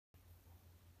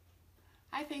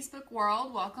Hi Facebook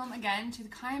world, welcome again to the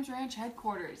Kimes Ranch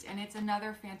headquarters, and it's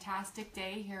another fantastic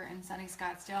day here in sunny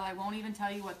Scottsdale. I won't even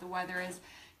tell you what the weather is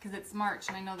because it's March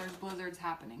and I know there's blizzards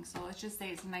happening, so let's just say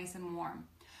it's nice and warm.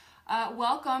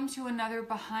 Welcome to another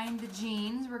Behind the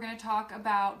Jeans. We're going to talk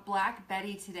about Black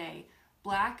Betty today.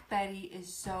 Black Betty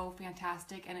is so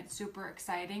fantastic and it's super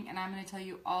exciting, and I'm going to tell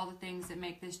you all the things that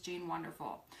make this jean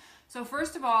wonderful. So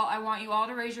first of all, I want you all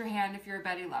to raise your hand if you're a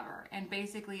Betty lover. And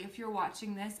basically, if you're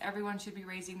watching this, everyone should be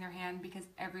raising their hand because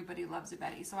everybody loves a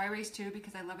Betty. So I raised two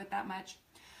because I love it that much.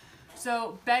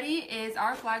 So Betty is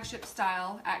our flagship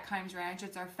style at Kimes Ranch.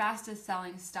 It's our fastest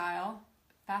selling style,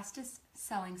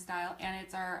 and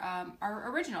it's our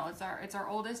original. It's our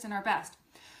oldest and our best.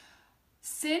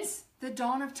 Since the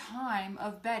dawn of time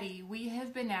of Betty, we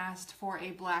have been asked for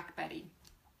a Black Betty.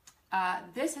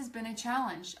 This has been a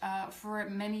challenge for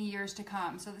many years to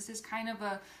come. So this is kind of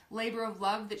a labor of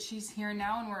love that she's here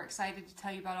now, and we're excited to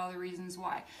tell you about all the reasons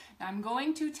why. Now I'm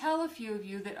going to tell a few of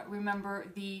you that remember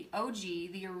the OG,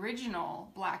 the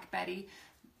original Black Betty.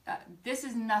 This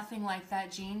is nothing like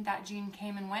that jean. That jean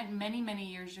came and went many,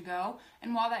 many years ago.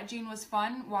 And while that jean was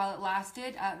fun, while it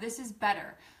lasted, this is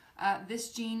better.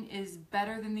 This jean is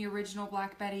better than the original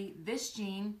Black Betty. This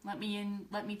jean, let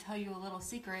me tell you a little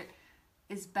secret,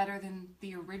 is better than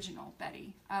the original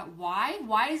Betty. Why?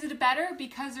 Why is it better?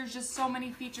 Because there's just so many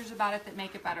features about it that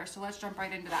make it better. So let's jump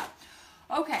right into that.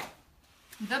 Okay,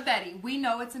 the Betty, we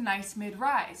know it's a nice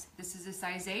mid-rise. This is a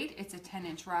size 8, it's a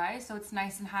 10-inch rise, so it's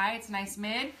nice and high, it's nice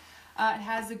mid. It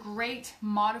has a great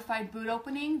modified boot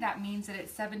opening. That means that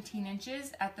it's 17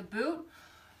 inches at the boot.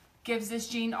 Gives this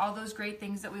jean all those great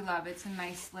things that we love. It's a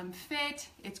nice slim fit.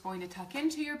 It's going to tuck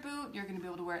into your boot. You're going to be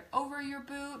able to wear it over your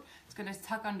boot. It's going to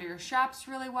tuck under your straps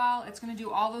really well. It's going to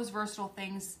do all those versatile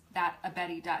things that a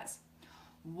Betty does.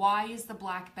 Why is the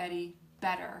Black Betty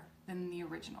better than the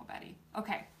original Betty?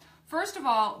 Okay, first of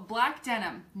all, black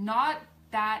denim, not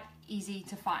that easy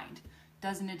to find.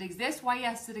 Doesn't it exist? Why,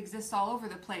 yes, it exists all over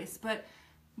the place, but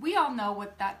we all know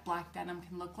what that black denim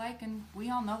can look like, and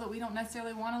we all know that we don't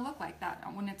necessarily want to look like that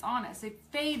when it's on us. It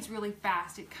fades really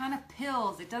fast. It kind of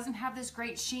pills. It doesn't have this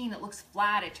great sheen. It looks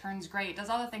flat. It turns gray. It does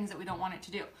all the things that we don't want it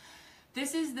to do.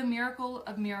 This is the miracle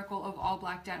of all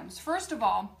black denims. First of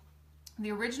all,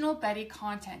 the original Betty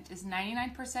content is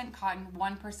 99% cotton,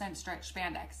 1% stretch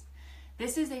spandex.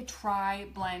 This is a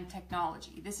tri-blend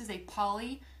technology. This is a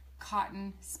poly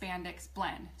cotton spandex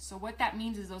blend. So what that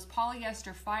means is those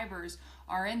polyester fibers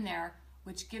are in there,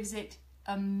 which gives it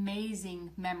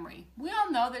amazing memory. We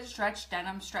all know that stretch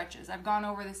denim stretches. I've gone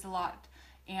over this a lot,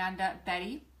 and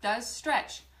Betty does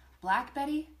stretch. Black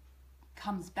Betty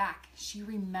comes back. She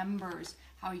remembers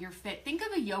how you're fit. Think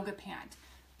of a yoga pant.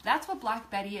 That's what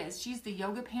Black Betty is. She's the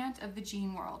yoga pant of the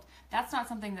jean world. That's not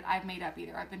something that I've made up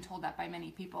either. I've been told that by many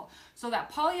people. So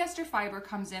that polyester fiber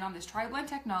comes in on this tri-blend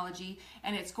technology,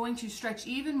 and it's going to stretch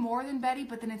even more than Betty,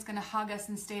 but then it's going to hug us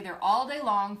and stay there all day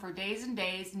long for days and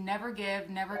days, never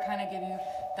kind of give you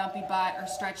dumpy butt or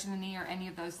stretch in the knee or any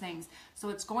of those things. So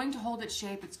it's going to hold its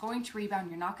shape. It's going to rebound.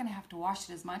 You're not going to have to wash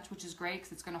it as much, which is great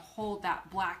because it's going to hold that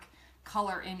black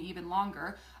color in even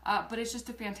longer, but it's just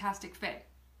a fantastic fit.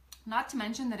 Not to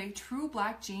mention that a true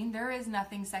black jean, there is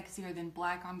nothing sexier than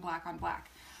black on black on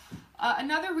black.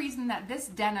 Another reason that this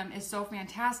denim is so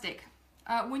fantastic,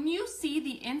 when you see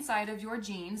the inside of your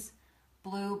jeans,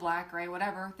 blue, black, gray,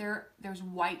 whatever, there's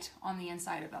white on the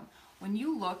inside of them. When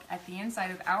you look at the inside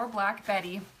of our Black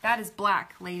Betty, that is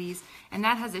black, ladies, and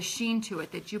that has a sheen to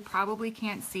it that you probably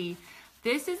can't see.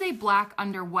 This is a black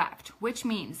under weft, which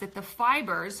means that the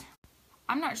fibers,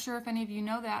 I'm not sure if any of you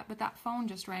know that, but that phone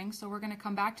just rang, so we're going to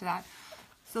come back to that.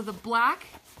 So the black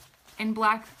and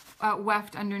black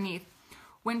weft underneath.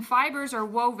 When fibers are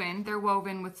woven, they're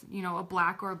woven with, you know, a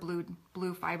black or a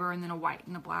blue fiber, and then a white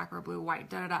and a black or a blue white,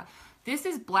 da-da-da. This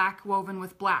is black woven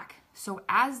with black. So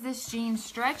as this jean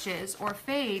stretches or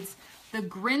fades, the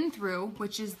grin through,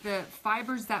 which is the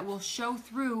fibers that will show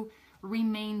through,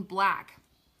 remain black.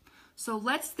 So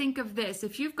let's think of this.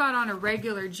 If you've got on a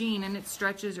regular jean and it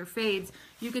stretches or fades,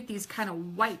 you get these kind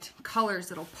of white colors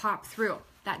that'll pop through.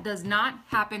 That does not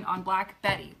happen on Black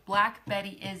Betty. Black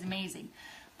Betty is amazing.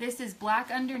 This is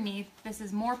black underneath. This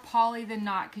is more poly than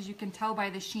not because you can tell by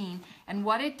the sheen. And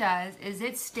what it does is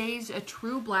it stays a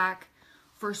true black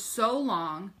for so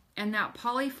long, and that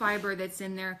poly fiber that's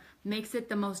in there makes it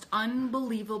the most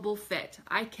unbelievable fit.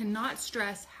 I cannot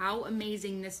stress how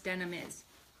amazing this denim is.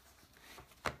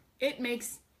 It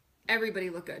makes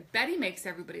everybody look good. Betty makes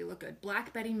everybody look good.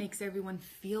 Black Betty makes everyone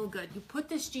feel good. You put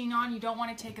this jean on, you don't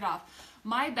want to take it off.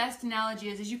 My best analogy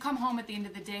is you come home at the end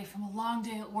of the day from a long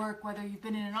day at work, whether you've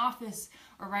been in an office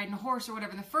or riding a horse or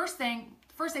whatever, the first thing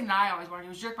the first thing that I always want to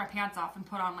do is jerk my pants off and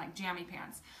put on like jammy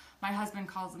pants. My husband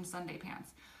calls them Sunday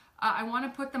pants. I want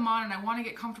to put them on and I want to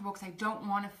get comfortable because I don't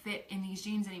want to fit in these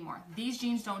jeans anymore. These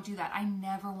jeans don't do that. I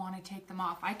never want to take them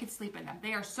off. I could sleep in them.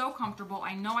 They are so comfortable.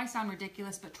 I know I sound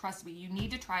ridiculous, but trust me, you need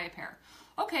to try a pair.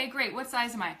 Okay, great. What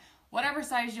size am I? Whatever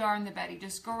size you are in the Betty,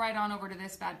 just go right on over to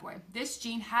this bad boy. This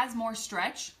jean has more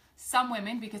stretch. Some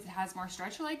women, because it has more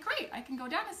stretch, are like, great, I can go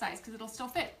down a size because it'll still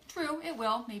fit. True, it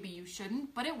will. Maybe you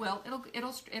shouldn't, but it will.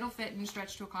 It'll fit and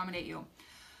stretch to accommodate you.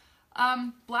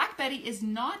 Black Betty is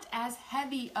not as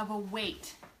heavy of a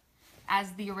weight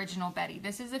as the original Betty.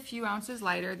 This is a few ounces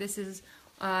lighter. This is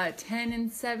 10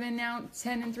 and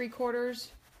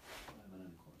 3/4.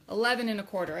 11 and a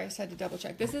quarter. I just had to double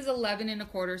check. This is 11 and a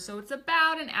quarter, so it's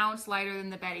about an ounce lighter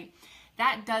than the Betty.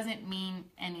 That doesn't mean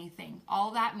anything.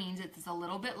 All that means it's a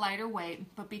little bit lighter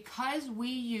weight, but because we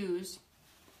use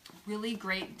really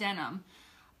great denim,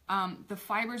 the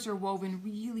fibers are woven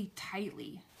really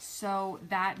tightly, so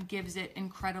that gives it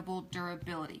incredible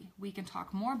durability. We can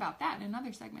talk more about that in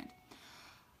another segment.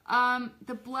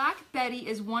 The Black Betty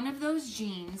is one of those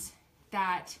jeans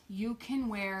that you can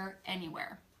wear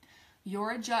anywhere.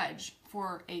 You're a judge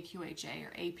for AQHA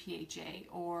or APHA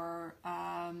or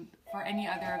for any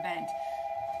other event.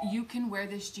 You can wear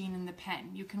this jean in the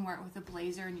pen. You can wear it with a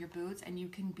blazer and your boots, and you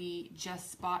can be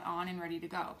just spot on and ready to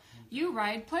go. You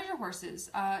ride pleasure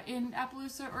horses in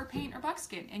Appaloosa or paint or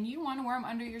buckskin, and you want to wear them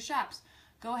under your chaps.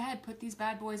 Go ahead, put these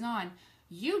bad boys on.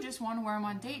 You just want to wear them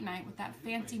on date night with that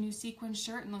fancy new sequin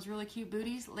shirt and those really cute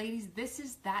booties. Ladies, this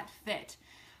is that fit.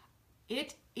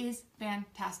 It is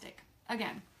fantastic.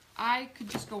 Again, I could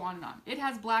just go on and on. It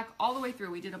has black all the way through.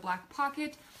 We did a black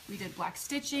pocket. We did black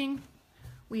stitching.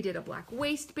 We did a black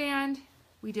waistband.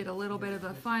 We did a little bit of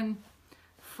a fun,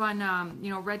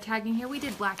 red tagging here. We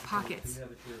did black pockets.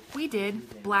 We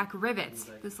did black rivets.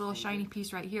 This little shiny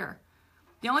piece right here.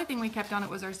 The only thing we kept on it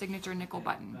was our signature nickel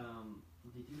button.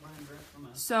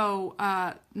 So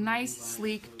nice,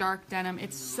 sleek, dark denim.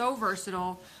 It's so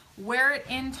versatile. Wear it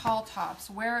in tall tops,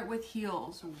 wear it with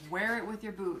heels, wear it with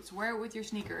your boots, wear it with your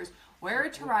sneakers, wear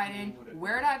it to ride in,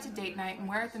 wear it out to date night, and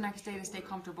wear it the next day to stay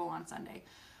comfortable on Sunday.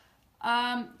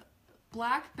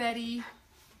 Black Betty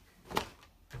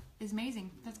is amazing.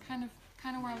 That's kind of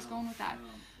where I was going with that.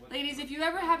 Ladies, if you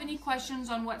ever have any questions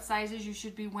on what sizes you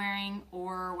should be wearing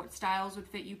or what styles would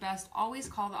fit you best, always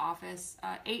call the office.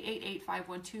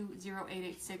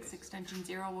 888-512-0886 extension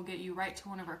 0 will get you right to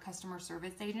one of our customer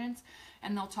service agents,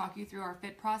 and they'll talk you through our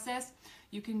fit process.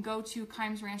 You can go to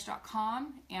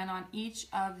KimesRanch.com, and on each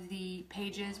of the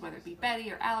pages, whether it be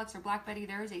Betty or Alex or Black Betty,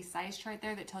 there is a size chart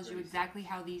there that tells you exactly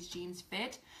how these jeans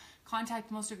fit. Contact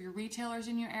most of your retailers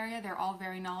in your area. They're all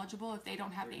very knowledgeable. If they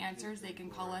don't have the answers, they can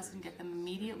call us and get them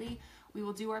immediately. We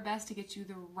will do our best to get you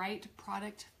the right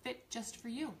product fit just for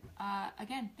you.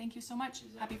 Again, thank you so much.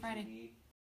 Happy Friday.